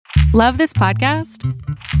Love this podcast?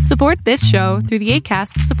 Support this show through the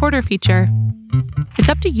Acast supporter feature. It's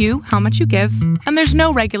up to you how much you give, and there's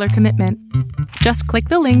no regular commitment. Just click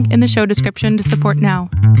the link in the show description to support now.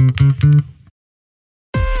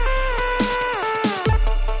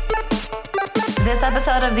 This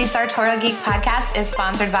episode of the Sartorial Geek podcast is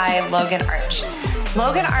sponsored by Logan Arch.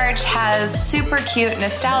 Logan Arch has super cute,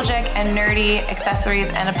 nostalgic, and nerdy accessories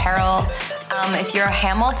and apparel. If you're a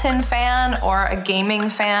Hamilton fan or a gaming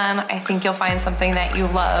fan, I think you'll find something that you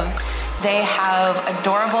love. They have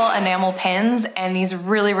adorable enamel pins and these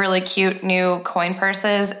really, really cute new coin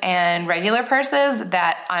purses and regular purses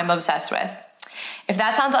that I'm obsessed with. If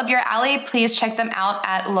that sounds up your alley, please check them out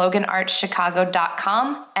at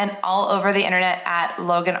loganarchchicago.com and all over the internet at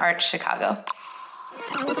loganarchchicago.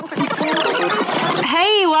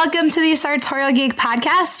 Hey, welcome to the Sartorial Geek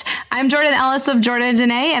podcast. I'm Jordan Ellis of Jordan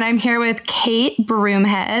Danae, and I'm here with Cate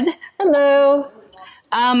Broomhead. Hello.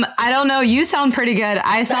 I don't know. You sound pretty good.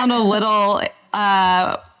 I sound a little...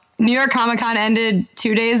 New York Comic Con ended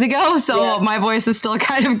 2 days ago, so my voice is still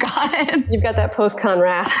kind of gone. You've got that post-con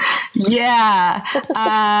rasp. Yeah.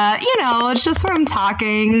 It's just from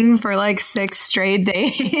talking for like 6 straight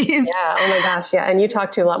days. Yeah. Oh my gosh. Yeah. And you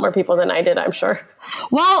talked to a lot more people than I did, I'm sure.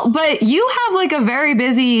 Well, but you have like a very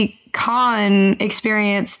busy con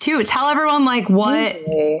experience too. Tell everyone like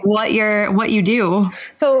what you do.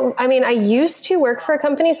 So, I mean, I used to work for a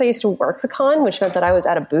company, so I used to work the con, which meant that I was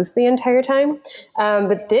at a booth the entire time.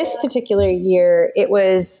 But this particular year, it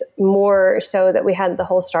was more so that we had the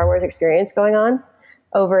whole Star Wars experience going on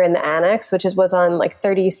over in the annex, which was on like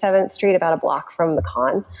 37th Street, about a block from the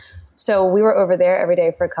con. So we were over there every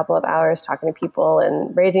day for a couple of hours talking to people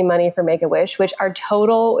and raising money for Make-A-Wish, which our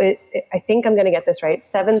total is, I think I'm going to get this right,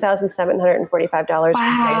 $7,745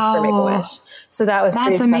 for Make-A-Wish. So that's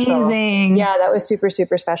pretty special. That's amazing. Yeah, that was super,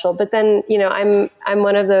 super special. But then, I'm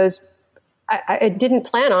one of those, I didn't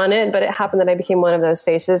plan on it, but it happened that I became one of those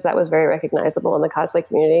faces that was very recognizable in the cosplay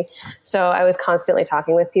community. So I was constantly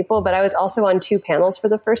talking with people, but I was also on 2 panels for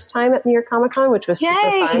the first time at New York Comic Con, which was super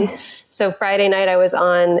fun. So Friday night I was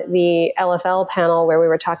on the LFL panel where we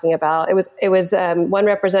were talking about, it was one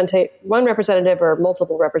representative or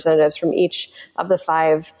multiple representatives from each of the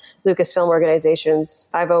 5 Lucasfilm organizations,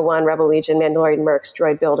 501, Rebel Legion, Mandalorian Mercs,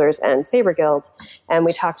 Droid Builders, and Saber Guild. And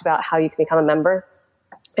we talked about how you can become a member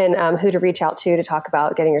and who to reach out to talk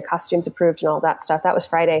about getting your costumes approved and all that stuff. That was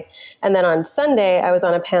Friday. And then on Sunday, I was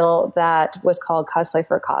on a panel that was called Cosplay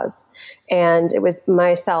for a Cause. And it was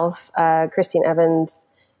myself, Christine Evans,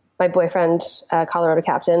 my boyfriend, Colorado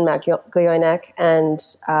Captain, Matt Guyonek, and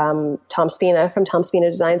Tom Spina from Tom Spina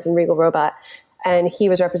Designs and Regal Robot. And he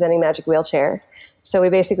was representing Magic Wheelchair. So we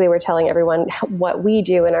basically were telling everyone what we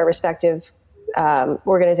do in our respective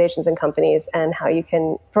organizations and companies, and how you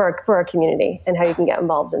can for our community, and how you can get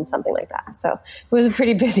involved in something like that. So it was a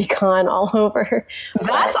pretty busy con all over.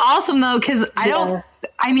 That's awesome though, because I don't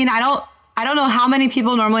know how many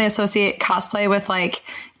people normally associate cosplay with like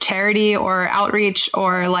charity or outreach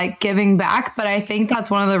or like giving back, but I think that's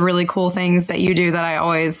one of the really cool things that you do that I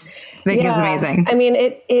always think is amazing. I mean,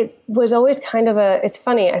 it was always kind of it's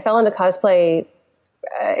funny. I fell into cosplay.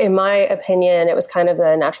 In my opinion, it was kind of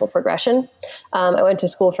the natural progression. I went to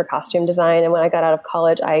school for costume design, and when I got out of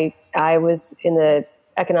college, I was in the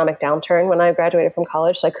economic downturn when I graduated from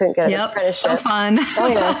college, so I couldn't get an apprenticeship. So fun.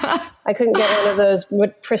 I couldn't get one of those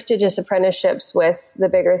prestigious apprenticeships with the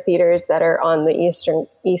bigger theaters that are on the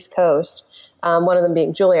East Coast. One of them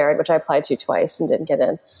being Juilliard, which I applied to twice and didn't get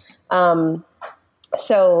in.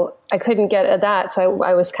 So I couldn't get that, so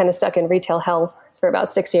I was kind of stuck in retail hell for about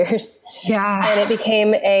 6 years. Yeah. And it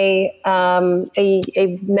became a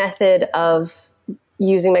method of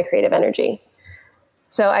using my creative energy.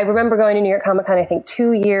 So I remember going to New York Comic Con, I think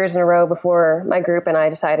 2 years in a row before my group and I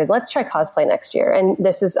decided, let's try cosplay next year. And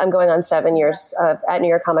I'm going on 7 years at New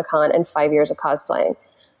York Comic Con and 5 years of cosplaying.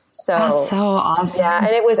 So that's so awesome. Yeah. And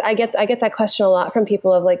it was, I get that question a lot from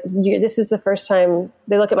people of like, this is the first time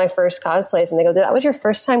they look at my first cosplays and they go, that was your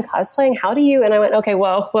first time cosplaying? How do you? And I went, okay,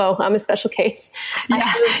 whoa, I'm a special case.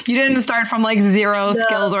 Yeah. You didn't start from like zero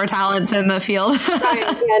skills or talents in the field. Right.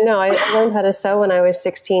 Yeah, no, I learned how to sew when I was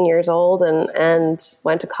 16 years old and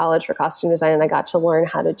went to college for costume design. And I got to learn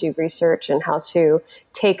how to do research and how to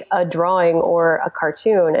take a drawing or a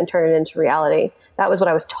cartoon and turn it into reality. That was what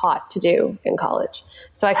I was taught to do in college.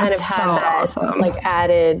 So I kind of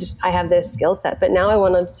had I have this skill set, but now I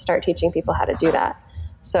want to start teaching people how to do that.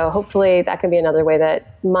 So hopefully that can be another way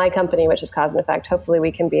that my company, which is Cause and Effect, hopefully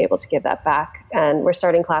we can be able to give that back. And we're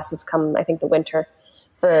starting classes come, I think, the winter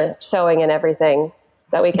for sewing and everything.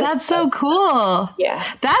 that we can. That's so cool. Yeah.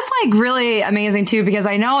 That's like really amazing too, because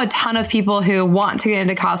I know a ton of people who want to get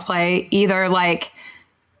into cosplay either like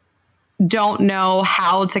don't know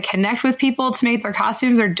how to connect with people to make their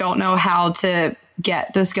costumes or don't know how to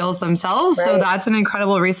get the skills themselves. Right. So that's an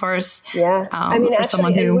incredible resource. Yeah. I mean, for actually,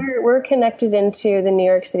 someone who we're connected into the New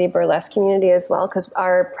York City burlesque community as well, because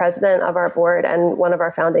our president of our board and one of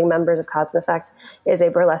our founding members of Cause and Effect is a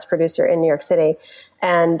burlesque producer in New York City.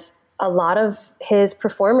 And a lot of his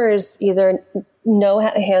performers either know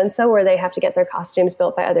how to hand sew or they have to get their costumes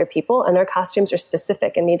built by other people, and their costumes are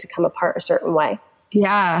specific and need to come apart a certain way.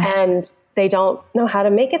 Yeah. And they don't know how to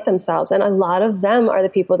make it themselves. And a lot of them are the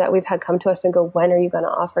people that we've had come to us and go, when are you going to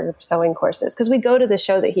offer sewing courses? Because we go to the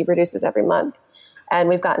show that he produces every month. And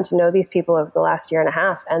we've gotten to know these people over the last year and a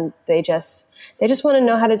half. And they just want to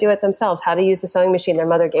know how to do it themselves, how to use the sewing machine their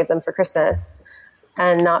mother gave them for Christmas,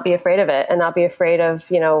 and not be afraid of it, and not be afraid of,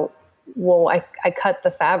 well, I cut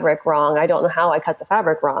the fabric wrong. I don't know how I cut the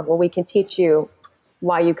fabric wrong. Well, we can teach you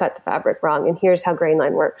why you cut the fabric wrong, and here's how grain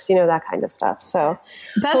line works, that kind of stuff. So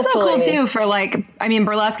that's so cool too for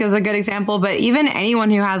burlesque is a good example, but even anyone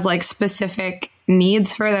who has like specific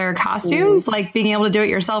needs for their costumes, like being able to do it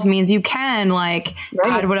yourself means you can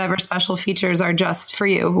add whatever special features are just for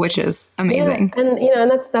you, which is amazing. Yeah. And,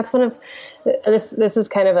 and that's one of this is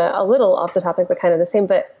kind of a little off the topic, but kind of the same,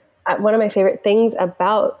 but one of my favorite things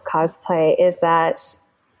about cosplay is that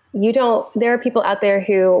there are people out there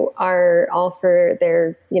who are all for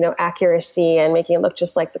their, accuracy and making it look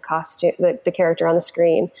just like the costume, the character on the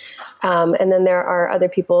screen. And then there are other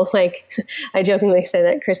people, like I jokingly say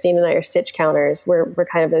that Christine and I are stitch counters. We're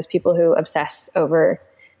kind of those people who obsess over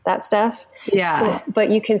that stuff. Yeah. But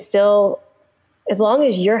you can still, as long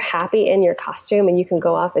as you're happy in your costume and you can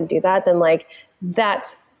go off and do that, then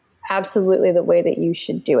that's absolutely the way that you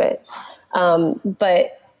should do it.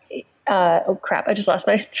 Oh crap, I just lost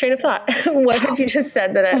my train of thought. What had you just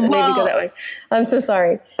said that made me go that way? I'm so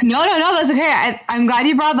sorry. No, that's okay. I'm glad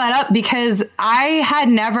you brought that up, because I had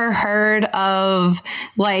never heard of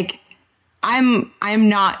I'm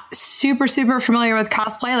not super familiar with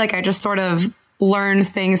cosplay. I just sort of learned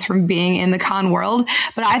things from being in the con world,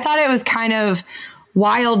 but I thought it was kind of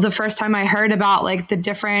wild the first time I heard about the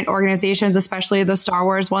different organizations, especially the Star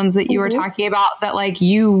Wars ones that you were talking about, that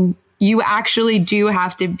you actually do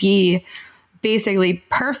have to be basically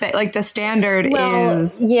perfect. The standard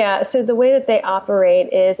is. Yeah. So the way that they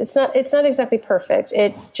operate is it's not exactly perfect.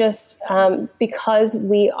 It's just because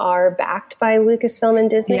we are backed by Lucasfilm and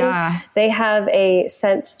Disney, they have a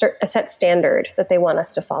set standard that they want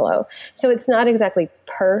us to follow. So it's not exactly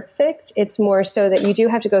perfect. It's more so that you do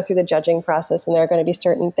have to go through the judging process, and there are going to be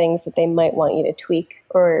certain things that they might want you to tweak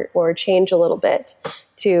or change a little bit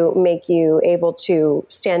to make you able to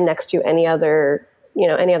stand next to any other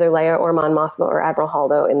Leia or Mon Mothma or Admiral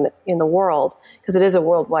Holdo in the world, because it is a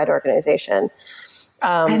worldwide organization.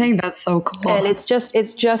 I think that's so cool. And it's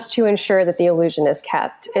just to ensure that the illusion is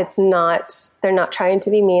kept. They're not trying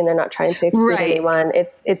to be mean. They're not trying to exclude anyone.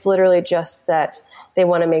 It's literally just that they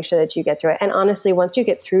want to make sure that you get through it. And honestly, once you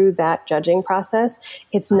get through that judging process,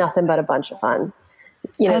 it's nothing but a bunch of fun.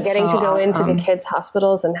 Getting to go into the kids'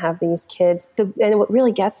 hospitals and have these kids. And what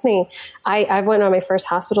really gets me, I went on my first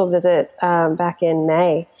hospital visit back in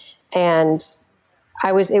May, and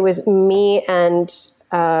it was me and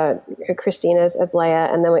Christine as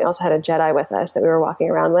Leia, and then we also had a Jedi with us that we were walking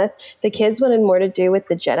around with. The kids wanted more to do with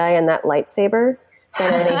the Jedi and that lightsaber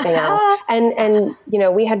than anything else. And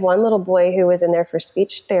we had one little boy who was in there for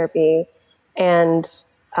speech therapy, and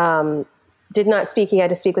did not speak. He had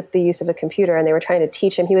to speak with the use of a computer, and they were trying to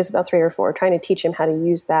teach him. He was about 3 or 4, trying to teach him how to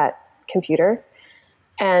use that computer.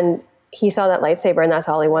 And he saw that lightsaber, and that's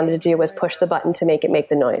all he wanted to do was push the button to make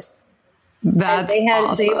the noise. That's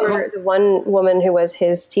awesome. The one woman who was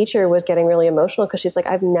his teacher was getting really emotional, because she's like,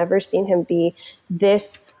 I've never seen him be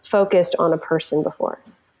this focused on a person before.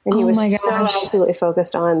 And he was so absolutely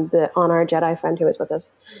focused on our Jedi friend who was with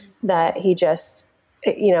us, that he just,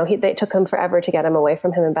 they took him forever to get him away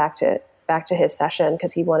from him and back to his session,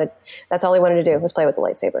 because that's all he wanted to do was play with the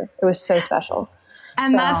lightsaber. It was so special.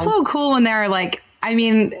 And that's so cool when they're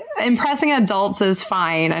impressing adults is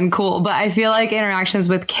fine and cool, but I feel like interactions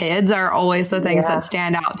with kids are always the things that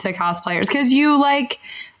stand out to cosplayers, because you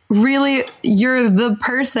really, you're the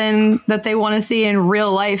person that they want to see in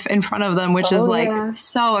real life in front of them, which is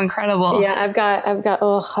so incredible. Yeah, I've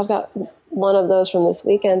got one of those from this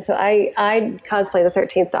weekend. So I cosplay the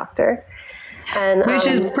 13th Doctor. And, which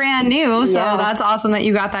is brand new. So that's awesome that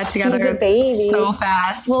you got that together so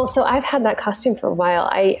fast. Well, so I've had that costume for a while.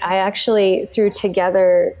 I actually threw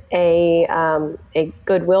together a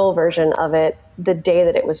Goodwill version of it the day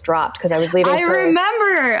that it was dropped because I was leaving. I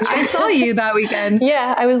remember. I saw you that weekend.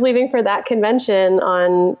 Yeah, I was leaving for that convention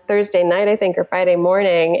on Thursday night, I think, or Friday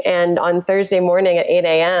morning. And on Thursday morning at 8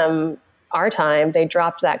 a.m., our time, they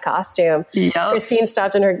dropped that costume. Yep. Christine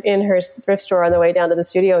stopped in her thrift store on the way down to the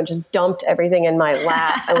studio and just dumped everything in my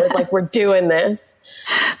lap. I was like, we're doing this.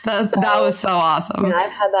 That was so awesome. Yeah,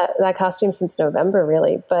 I've had that costume since November,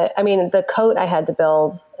 really. But I mean, the coat I had to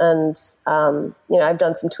build, and I've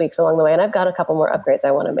done some tweaks along the way, and I've got a couple more upgrades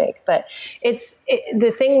I want to make. But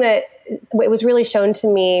the thing that it was really shown to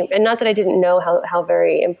me, and not that I didn't know how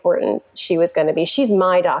very important she was going to be. She's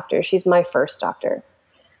my doctor. She's my first doctor.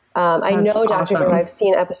 I know Doctor Who. I've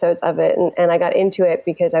seen episodes of it, and I got into it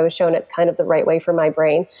because I was shown it kind of the right way for my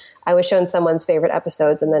brain. I was shown someone's favorite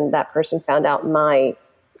episodes, and then that person found out my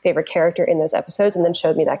favorite character in those episodes and then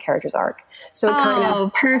showed me that character's arc. So it kind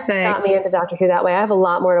of got me into Doctor Who that way. I have a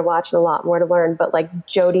lot more to watch and a lot more to learn, but like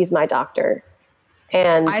Jodie's my doctor.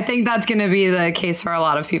 And I think that's going to be the case for a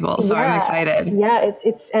lot of people. So I'm excited. Yeah,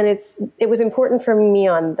 it was important for me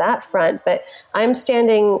on that front, but I'm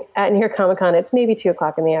standing at New York Comic Con. It's maybe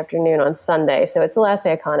 2:00 in the afternoon on Sunday. So it's the last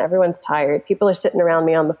day of con. Everyone's tired. People are sitting around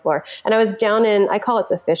me on the floor. And I was down I call it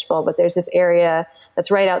the fishbowl, but there's this area that's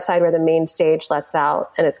right outside where the main stage lets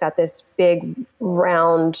out. And it's got this big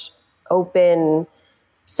round open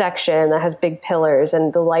section that has big pillars,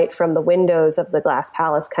 and the light from the windows of the glass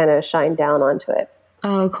palace kind of shine down onto it.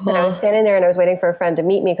 Oh, cool. And I was standing there and I was waiting for a friend to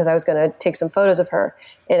meet me because I was going to take some photos of her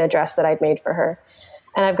in a dress that I'd made for her.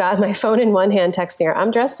 And I've got my phone in one hand texting her. I'm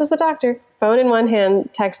dressed as the doctor. Phone in one hand,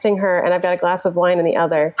 texting her, and I've got a glass of wine in the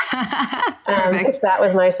other. Because that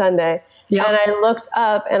was my Sunday. Yep. And I looked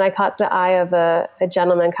up and I caught the eye of a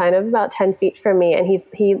gentleman kind of about 10 feet from me. And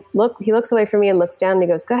he looks away from me and looks down and he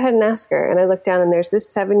goes, go ahead and ask her. And I look down and there's this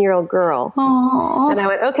 7-year-old girl. Aww. And I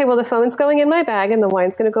went, okay, well, the phone's going in my bag and the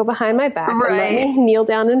wine's going to go behind my back. Right. And let me kneel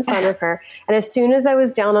down in front of her. And as soon as I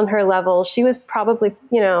was down on her level, she was probably,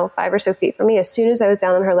 5 or so feet from me. As soon as I was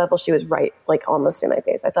down on her level, she was right, like almost in my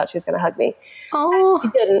face. I thought she was going to hug me. Oh, she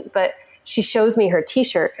didn't, but she shows me her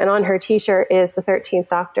t-shirt, and on her t-shirt is the 13th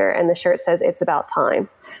Doctor, and the shirt says "It's about time."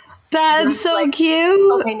 That's so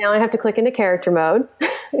cute. Okay, now I have to click into character mode.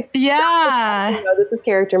 Yeah. This is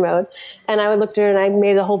character mode. And I looked at her and I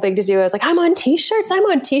made the whole big to do. I was like, I'm on t-shirts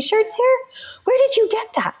here. Where did you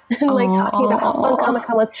get that? And talking about how fun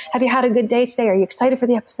Comic-Con was. Have you had a good day today? Are you excited for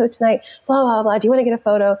the episode tonight? Blah, blah, blah. Do you want to get a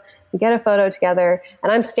photo? We get a photo together.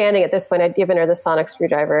 And I'm standing at this point. I'd given her the sonic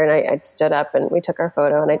screwdriver and I stood up and we took our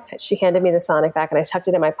photo and she handed me the sonic back and I tucked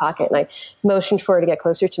it in my pocket and I motioned for her to get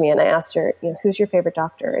closer to me. And I asked her, who's your favorite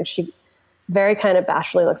doctor? And she very kind of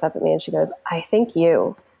bashfully looks up at me and she goes, I think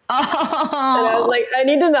you. Oh. And I was like, I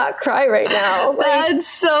need to not cry right now. That's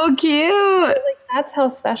so cute. That's how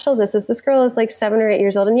special this is. This girl is 7 or 8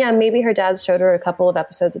 years old. And yeah, maybe her dad showed her a couple of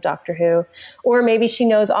episodes of Doctor Who, or maybe she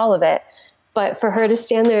knows all of it. But for her to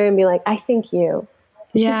stand there and be like, I think you.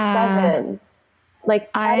 Yeah. 7.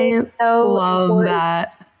 I so love important.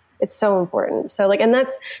 That. It's so important. So and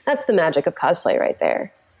that's the magic of cosplay right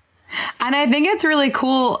there. And I think it's really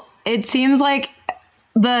cool. It seems like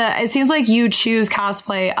you choose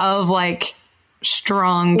cosplay of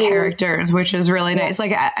strong characters, which is really nice.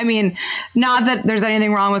 I mean, not that there's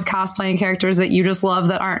anything wrong with cosplaying characters that you just love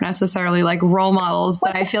that aren't necessarily role models,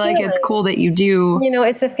 but I feel like it's cool that you do.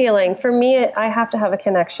 It's a feeling. For me, I have to have a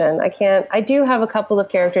connection. I do have a couple of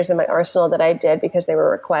characters in my arsenal that I did because they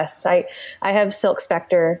were requests. I have Silk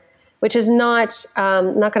Spectre, which is not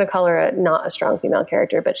going to call her not a strong female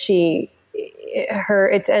character, but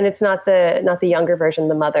it's not the younger version,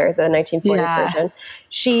 the mother, the 1940s version.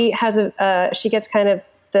 She has she gets kind of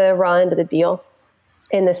the raw end of the deal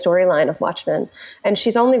in the storyline of Watchmen, and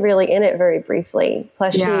she's only really in it very briefly.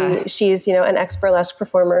 Plus, she's an ex-burlesque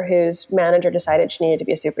performer whose manager decided she needed to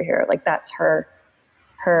be a superhero. That's her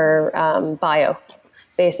bio,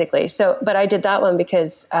 basically. So, but I did that one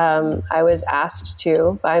because I was asked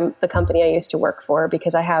to by the company I used to work for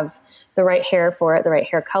because I have the right hair for it, the right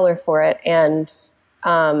hair color for it. And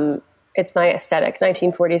it's my aesthetic.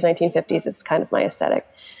 1940s, 1950s is kind of my aesthetic.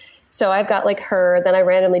 So I've got her. Then I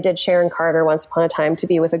randomly did Sharon Carter once upon a time to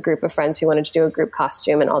be with a group of friends who wanted to do a group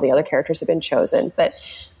costume, and all the other characters have been chosen. But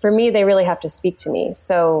for me, they really have to speak to me.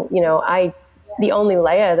 So, the only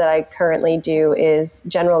Leia that I currently do is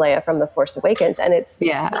General Leia from The Force Awakens. And it's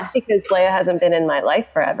not because Leia hasn't been in my life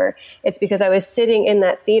forever. It's because I was sitting in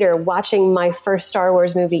that theater watching my first Star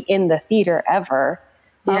Wars movie in the theater ever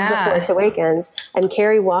of The Force Awakens. And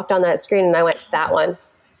Carrie walked on that screen and I went, that one.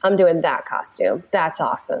 I'm doing that costume. That's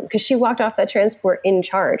awesome. Because she walked off that transport in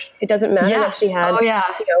charge. It doesn't matter that she had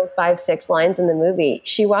 5-6 lines in the movie.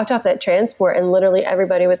 She walked off that transport and literally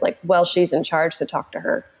everybody was like, well, she's in charge, so talk to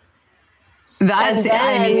her. You're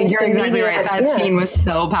exactly right. That scene was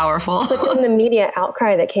so powerful. But then the media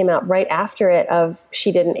outcry that came out right after it of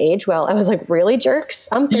she didn't age well, I was like, really, jerks?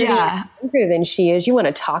 I'm 30 years younger than she is. You want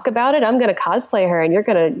to talk about it? I'm going to cosplay her and you're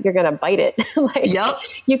gonna bite it.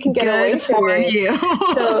 You can get away from me.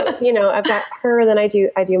 So, I've got her, then I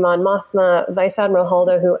do Mon Mothma, Vice Admiral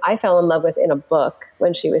Holdo, who I fell in love with in a book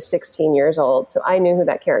when she was 16 years old. So I knew who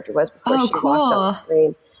that character was before she walked on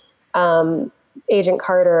the screen. Agent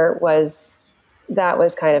Carter was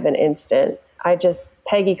kind of an instant.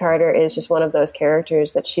 Peggy Carter is just one of those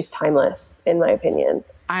characters that she's timeless, in my opinion.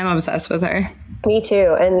 I'm obsessed with her. Me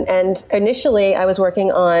too. And initially I was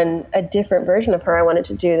working on a different version of her. I wanted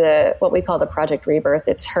to do what we call the Project Rebirth.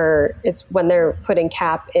 It's when they're putting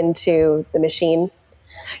Cap into the machine.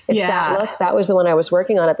 That look. That was the one I was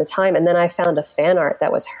working on at the time. And then I found a fan art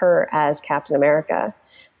that was her as Captain America.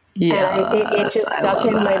 Yeah. It just stuck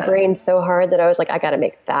in my brain so hard that I was like, I got to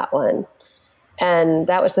make that one. And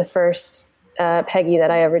that was the first Peggy that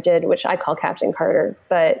I ever did, which I call Captain Carter.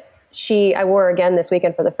 But I wore her again this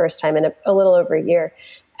weekend for the first time in a little over a year.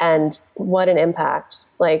 And what an impact.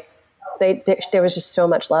 Like, there was just so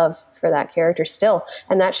much love for that character still.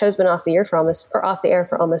 And that show's been off the air for almost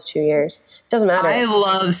 2 years. Doesn't matter. I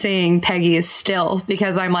love seeing Peggy still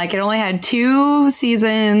because I'm like, it only had 2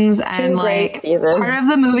 seasons and like part of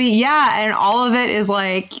the movie. Yeah. And all of it is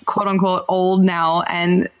like, quote unquote, old now.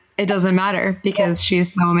 And it doesn't matter because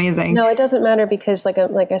she's so amazing. No, it doesn't matter because like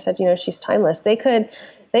I said, she's timeless. They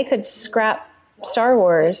could scrap Star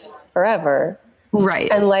Wars forever.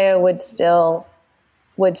 Right. And Leia would still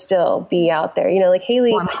be out there. Like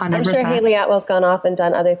Haley, 100%. I'm sure Haley Atwell's gone off and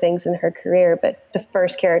done other things in her career, but the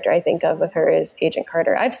first character I think of with her is Agent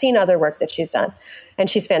Carter. I've seen other work that she's done and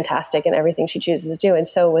she's fantastic in everything she chooses to do. And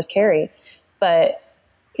so was Carrie, but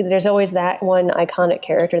there's always that one iconic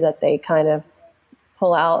character that they kind of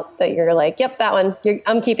pull out that you're like, yep, that one.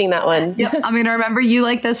 I'm keeping that one. Yep, I'm going to remember you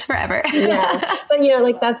like this forever. Yeah, but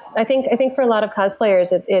that's. I think for a lot of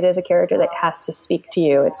cosplayers, it is a character that has to speak to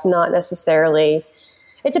you. It's not necessarily.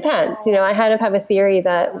 It depends. I kind of have a theory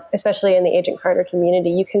that, especially in the Agent Carter community,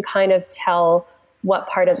 you can kind of tell what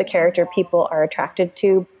part of the character people are attracted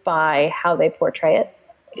to by how they portray it.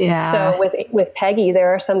 Yeah. So with Peggy,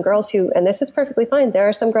 there are some girls who, and this is perfectly fine, there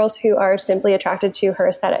are some girls who are simply attracted to her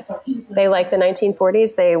aesthetic. They like the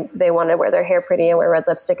 1940s. They want to wear their hair pretty and wear red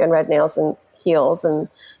lipstick and red nails and heels, and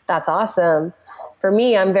that's awesome. For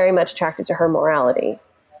me, I'm very much attracted to her morality.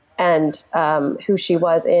 And who she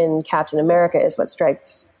was in Captain America is what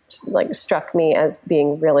struck me as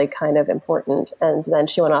being really kind of important. And then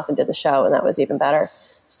she went off and did the show, and that was even better.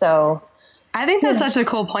 So I think that's such a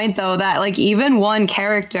cool point, though, that like even one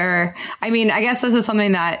character, I mean, I guess this is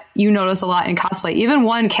something that you notice a lot in cosplay. Even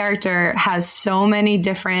one character has so many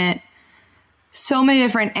different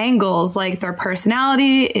angles. Like their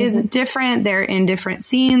personality is different. They're in different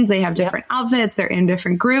scenes. They have different outfits. They're in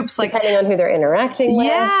different groups. Like depending on who they're interacting with.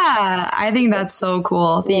 Yeah. I think that's so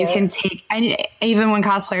cool that you can take, and even when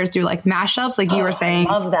cosplayers do like mashups, like you were saying,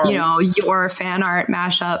 your fan art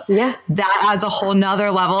mashup, that adds a whole nother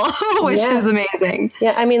level, which is amazing.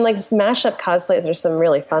 Yeah. I mean, like mashup cosplays are some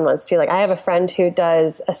really fun ones too. Like I have a friend who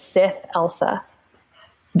does a Sith Elsa.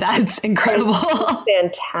 That's incredible.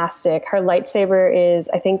 Fantastic. Her lightsaber is,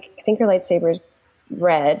 I think her lightsaber is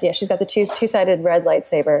red. Yeah, she's got the two-sided red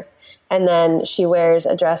lightsaber. And then she wears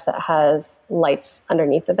a dress that has lights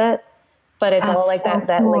underneath of it. But it's all like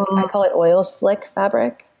that like I call it oil slick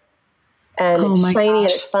fabric. And it's shiny and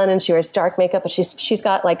it's fun, and she wears dark makeup, but she's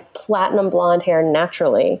got like platinum blonde hair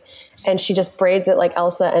naturally. And she just braids it like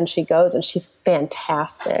Elsa and she goes, and she's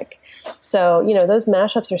fantastic. So, those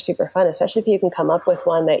mashups are super fun, especially if you can come up with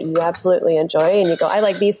one that you absolutely enjoy and you go, I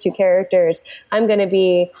like these two characters. I'm going to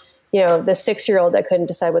be, the 6-year-old that couldn't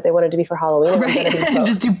decide what they wanted to be for Halloween. Right.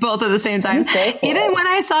 Just do both at the same time. Even when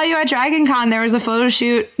I saw you at Dragon Con, there was a photo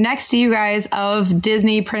shoot next to you guys of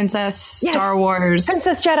Disney Princess Star Wars.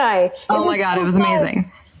 Princess Jedi. Oh my God. It was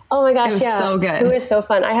amazing. Oh my gosh, it was so good. It was so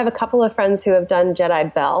fun. I have a couple of friends who have done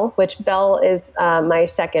Jedi Belle, which Belle is my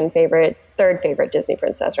third favorite Disney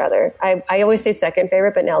princess, rather. I always say second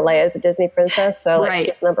favorite, but now Leia is a Disney princess, so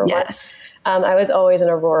she's number one. I was always an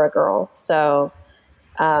Aurora girl, so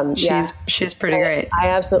she's pretty great. I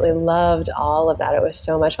absolutely loved all of that. It was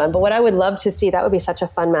so much fun. But what I would love to see, that would be such a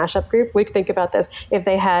fun mashup group. We could think about this if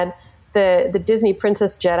they had the Disney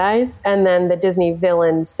princess Jedis and then the Disney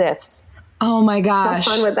villain Siths. Oh my gosh.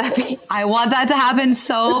 How fun would that be? I want that to happen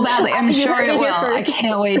so badly. I'm sure it will. I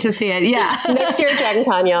can't wait to see it. Yeah. Next year at Dragon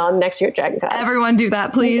Con, y'all. Next year at Dragon Con. Everyone do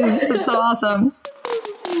that, please. That's so awesome.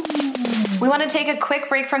 We want to take a quick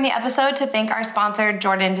break from the episode to thank our sponsor,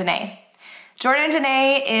 Jordan Dene. Jordan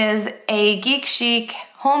Dene is a geek chic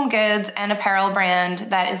home goods and apparel brand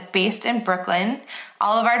that is based in Brooklyn.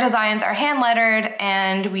 All of our designs are hand lettered,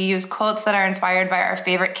 and we use quotes that are inspired by our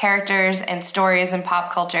favorite characters and stories in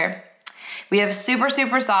pop culture. We have super,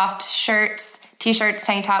 super soft shirts, t-shirts,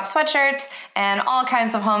 tank tops, sweatshirts, and all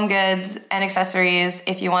kinds of home goods and accessories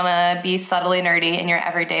if you want to be subtly nerdy in your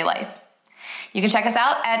everyday life. You can check us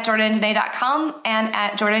out at jordandene.com and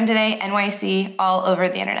at Jordan Dene NYC all over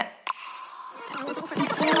the internet.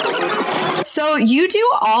 So you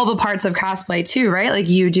do all the parts of cosplay too, right? Like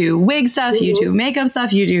you do wig stuff, you do makeup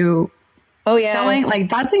stuff, you do sewing. Like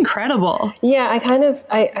that's incredible. Yeah,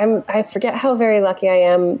 I forget how very lucky I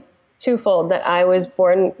am. Twofold, that I was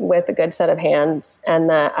born with a good set of hands and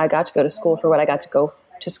that I got to go to school for what I got to go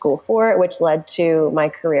to school for, which led to my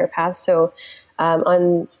career path. So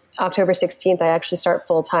on October 16th, I actually start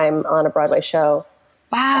full-time on a Broadway show.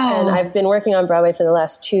 Wow. And I've been working on Broadway for the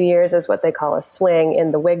last 2 years as what they call a swing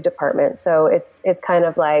in the wig department. So it's kind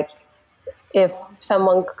of like if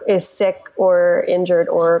someone is sick or injured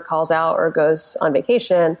or calls out or goes on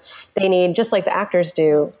vacation, they need, just like the actors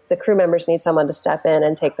do, the crew members need someone to step in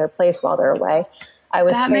and take their place while they're away. I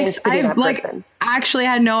was trained to be that person. Actually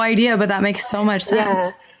had no idea, but that makes so much sense.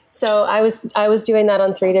 Yeah. So I was doing that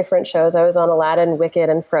on 3 different shows. I was on Aladdin, Wicked,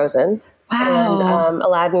 and Frozen. Wow. And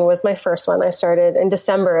Aladdin was my first one. I started in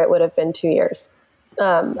December. It would have been 2 years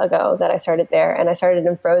ago that I started there. And I started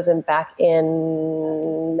in Frozen back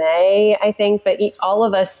in May, I think. But all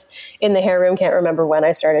of us in the hair room can't remember when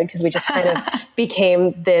I started because we just kind of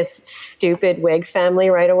became this stupid wig family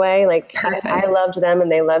right away. Like I loved them and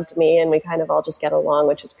they loved me, and we kind of all just get along,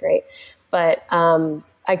 which is great. But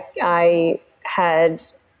I had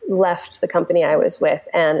left the company I was with,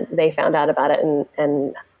 and they found out about it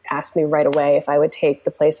and asked me right away if I would take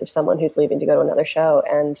the place of someone who's leaving to go to another show.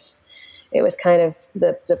 And it was kind of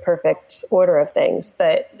the perfect order of things.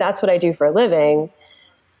 But that's what I do for a living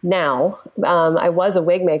now. I was a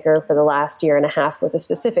wig maker for the last 1.5 years with a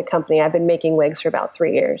specific company. I've been making wigs for about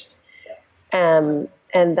 3 years. And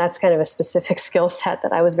that's kind of a specific skill set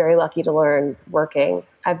that I was very lucky to learn working.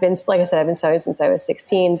 Like I said, I've been sewing since I was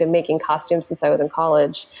 16, been making costumes since I was in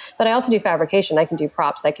college. But I also do fabrication. I can do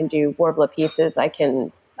props. I can do warbler pieces. I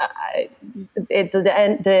can...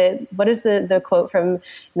 what is the quote from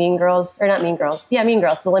Mean Girls, or not Mean Girls? Yeah, Mean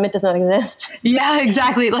Girls. The limit does not exist. Yeah,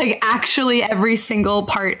 exactly. Like actually every single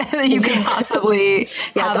part that you could possibly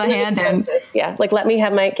have a hand in. Yeah. Like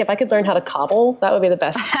if I could learn how to cobble, that would be the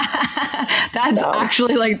best. That's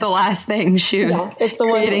actually like the last thing, shoes. Yeah, it's the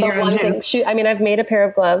one thing. I mean, I've made a pair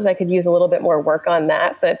of gloves. I could use a little bit more work on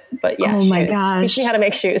that, but yeah. Oh my gosh. Teach me how to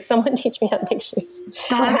make shoes. Someone teach me how to make shoes.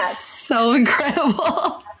 That's so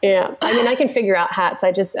incredible. Yeah. I mean, I can figure out hats.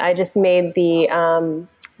 I just made the,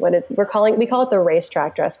 we call it the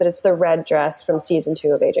racetrack dress, but it's the red dress from season 2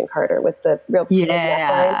 of Agent Carter with the real neckline.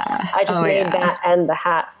 I just made that and the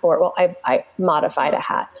hat I modified a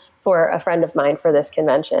hat for a friend of mine for this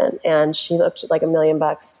convention, and she looked like $1 million.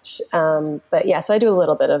 But yeah, so I do a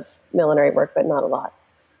little bit of millinery work, but not a lot.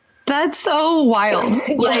 That's so wild.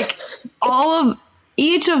 Yeah. Like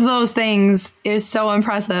each of those things is so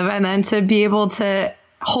impressive. And then to be able to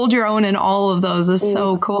hold your own in all of those is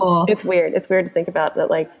so cool. It's weird. It's weird to think about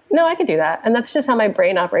that. Like, no, I can do that. And that's just how my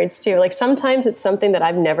brain operates too. Like sometimes it's something that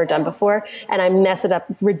I've never done before and I mess it up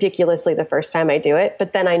ridiculously the first time I do it,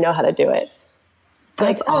 but then I know how to do it.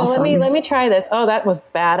 That's awesome. Let me try this. Oh, that was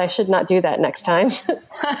bad. I should not do that next time.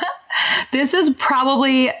 This is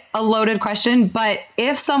probably a loaded question, but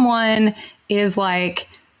if someone is like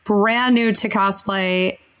brand new to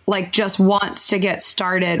cosplay, like just wants to get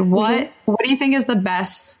started, what do you think is the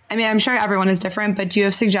best? I mean, I'm sure everyone is different, but do you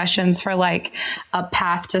have suggestions for like a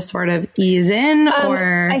path to sort of ease in?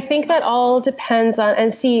 Or I think that all depends on,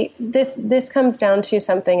 and see, this comes down to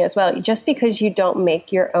something as well. Just because you don't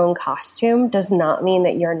make your own costume does not mean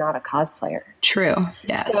that you're not a cosplayer. True.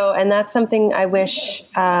 Yes. So, and that's something I wish,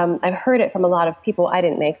 I've heard it from a lot of people. I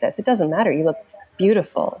didn't make this. It doesn't matter. You look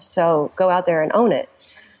beautiful. So go out there and own it.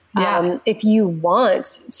 Yeah. If you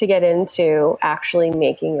want to get into actually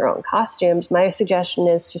making your own costumes, my suggestion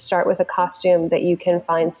is to start with a costume that you can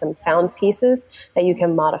find some found pieces that you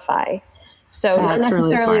can modify. So not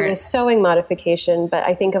necessarily a sewing modification, but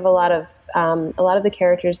I think of a lot of a lot of the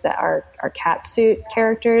characters that are cat suit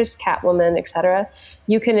characters, Catwoman, etc.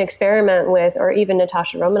 You can experiment with, or even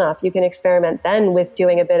Natasha Romanoff, you can experiment then with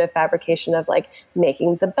doing a bit of fabrication of like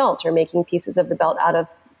making the belt or making pieces of the belt out of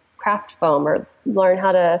craft foam, or learn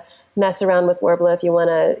how to mess around with Worbla if you want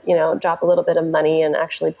to, drop a little bit of money and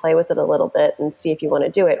actually play with it a little bit and see if you want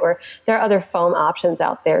to do it. Or there are other foam options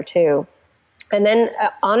out there too. And then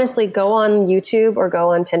honestly, go on YouTube or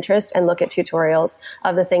go on Pinterest and look at tutorials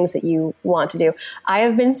of the things that you want to do. I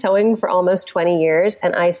have been sewing for almost 20 years,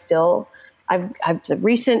 and I've a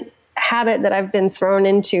recent habit that I've been thrown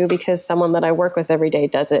into because someone that I work with every day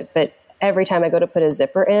does it. But every time I go to put a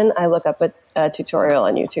zipper in, I look up a tutorial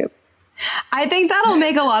on YouTube. I think that'll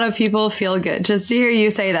make a lot of people feel good just to hear you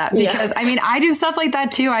say that, because I mean, I do stuff like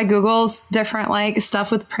that too. I Google different like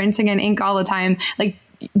stuff with printing and ink all the time. Like,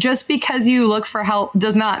 just because you look for help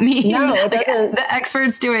does not mean the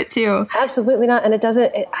experts do it too. Absolutely not. And it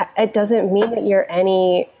doesn't mean that you're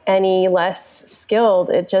any less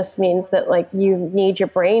skilled. It just means that like you need your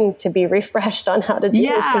brain to be refreshed on how to do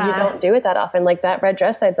this, because you don't do it that often. Like that red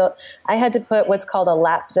dress I built, I had to put what's called a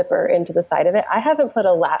lap zipper into the side of it. I haven't put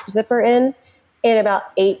a lap zipper in about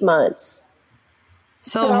 8 months.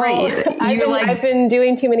 So right, I've been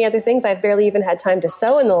doing too many other things. I've barely even had time to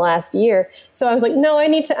sew in the last year. So I was like, no, I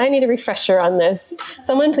need a refresher on this.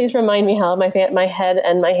 Someone please remind me how my head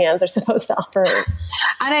and my hands are supposed to operate.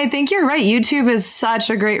 And I think you're right. YouTube is such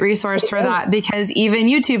a great resource for that, because even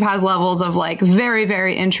YouTube has levels of like very,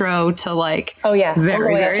 very intro to like,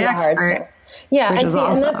 very, very expert. Yeah, and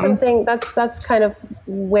that's something that's kind of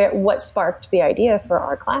what sparked the idea for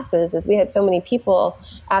our classes. Is we had so many people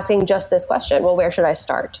asking just this question: well, where should I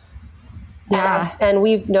start? Yeah, and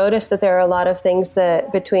we've noticed that there are a lot of things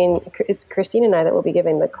that between Christine and I that will be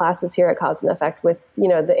giving the classes here at Cause and Effect with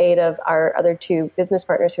the aid of our other two business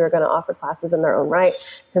partners who are going to offer classes in their own right.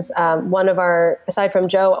 Because aside from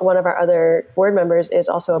Joe, one of our other board members is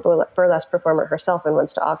also a burlesque performer herself and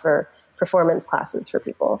wants to offer performance classes for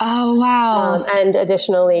people. Oh, wow. And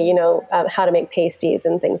additionally, how to make pasties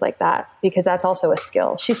and things like that, because that's also a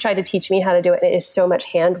skill. She's tried to teach me how to do it. It is so much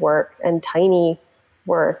handwork and tiny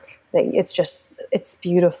work that it's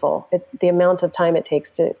beautiful. The amount of time it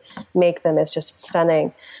takes to make them is just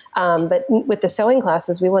stunning. But with the sewing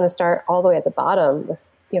classes, we want to start all the way at the bottom with,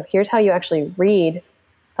 here's how you actually read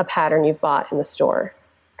a pattern you've bought in the store.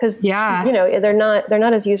 Because they're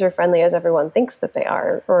not as user friendly as everyone thinks that they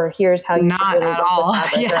are. Or here's how you not really at all.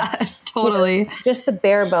 Yeah, totally. Just the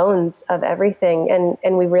bare bones of everything,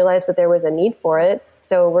 and we realized that there was a need for it.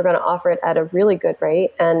 So we're going to offer it at a really good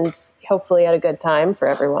rate and hopefully at a good time for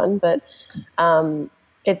everyone. But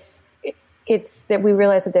it's that we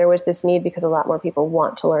realized that there was this need because a lot more people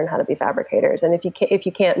want to learn how to be fabricators. And if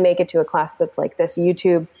you can't make it to a class that's like this,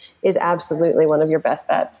 YouTube is absolutely one of your best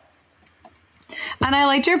bets. And I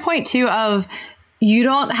liked your point too of you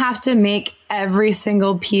don't have to make every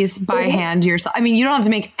single piece by hand yourself. I mean, you don't have to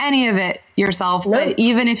make any of it yourself, but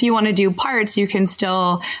even if you want to do parts, you can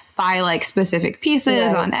still buy like specific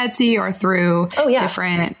pieces on Etsy or through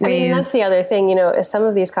different ways. I mean, that's the other thing, some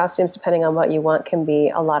of these costumes, depending on what you want, can be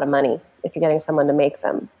a lot of money if you're getting someone to make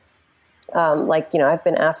them. I've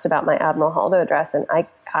been asked about my Admiral Haldo dress, and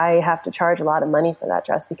I have to charge a lot of money for that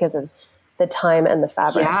dress because of the time and the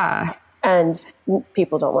fabric. Yeah. And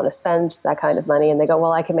people don't want to spend that kind of money. And they go,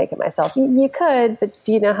 well, I can make it myself. You could, but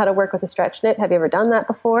do you know how to work with a stretch knit? Have you ever done that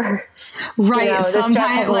before? Right.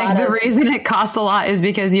 Sometimes the reason it costs a lot is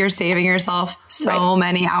because you're saving yourself so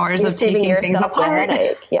many hours of taking things apart.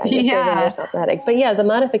 You're saving yourself the headache. But the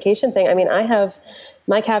modification thing. I mean, I have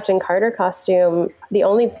my Captain Carter costume. The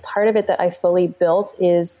only part of it that I fully built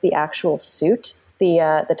is the actual suit,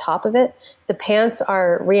 the top of it. The pants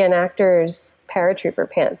are reenactors' paratrooper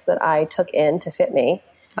pants that I took in to fit me.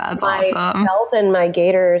 That's awesome. My belt and my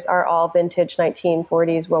gaiters are all vintage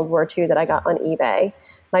 1940s World War II that I got on eBay.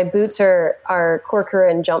 My boots are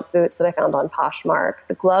Corcoran jump boots that I found on Poshmark.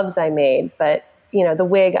 The gloves I made, but the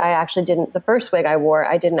wig I actually didn't. The first wig I wore,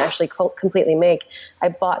 I didn't actually completely make. I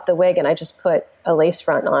bought the wig and I just put a lace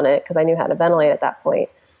front on it because I knew how to ventilate at that point,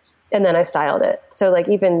 and then I styled it. So like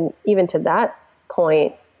even to that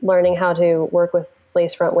point, learning how to work with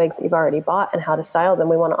lace front wigs that you've already bought and how to style them.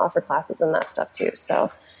 We want to offer classes in that stuff too. So,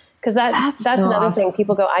 because that's so another thing.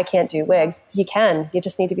 People go, I can't do wigs. You can. You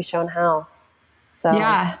just need to be shown how. So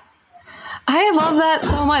yeah, I love that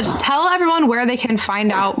so much. Tell everyone where they can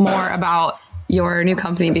find out more about your new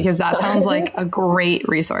company, because that sounds like a great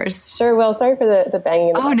resource. Sure. Well, sorry for the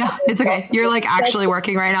banging. Oh no, it's okay. You're like actually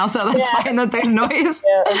working right now, so that's fine that there's noise.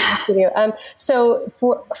 So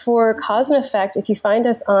for Cause and Effect, if you find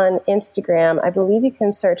us on Instagram, I believe you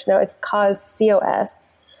can search. No, it's Cause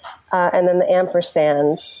COS. and then the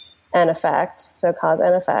ampersand and effect, so cause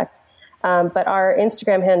and effect. But our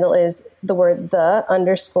Instagram handle is the word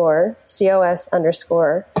COS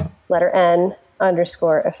letter N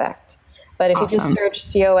 _ effect. But if Awesome. you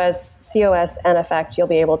just search COS and effect, you'll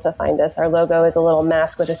be able to find us. Our logo is a little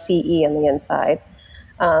mask with a CE in the inside.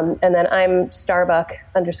 And then I'm Starbuck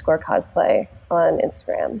 _ cosplay on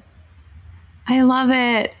Instagram. I love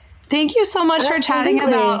it. Thank you so much for chatting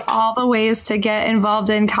about all the ways to get involved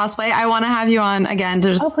in cosplay. I want to have you on again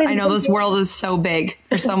to just, I know this world is so big.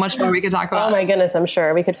 There's so much more we could talk about. Oh my goodness, I'm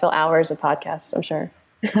sure. We could fill hours of podcast, I'm sure.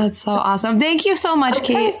 That's so awesome. Thank you so much,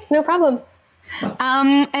 Cate. Course, no problem.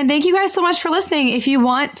 And thank you guys so much for listening. If you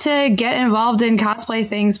want to get involved in cosplay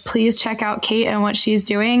things, please check out Cate and what she's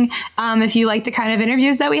doing. If you like the kind of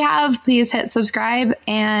interviews that we have, please hit subscribe.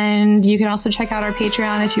 And you can also check out our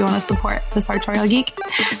Patreon if you want to support the Sartorial Geek.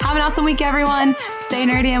 Have an awesome week, everyone. Stay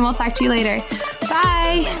nerdy, and we'll talk to you later.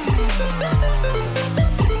 Bye.